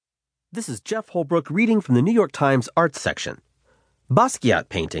This is Jeff Holbrook reading from the New York Times Arts section. Basquiat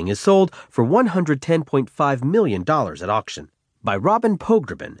painting is sold for $110.5 million at auction by Robin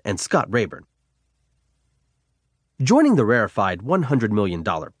Pogrebin and Scott Reyburn. Joining the rarefied $100 million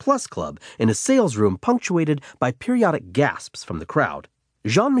plus club in a sales room punctuated by periodic gasps from the crowd,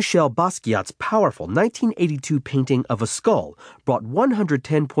 Jean-Michel Basquiat's powerful 1982 painting of a skull brought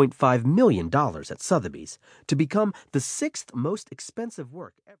 $110.5 million at Sotheby's to become the sixth most expensive work ever.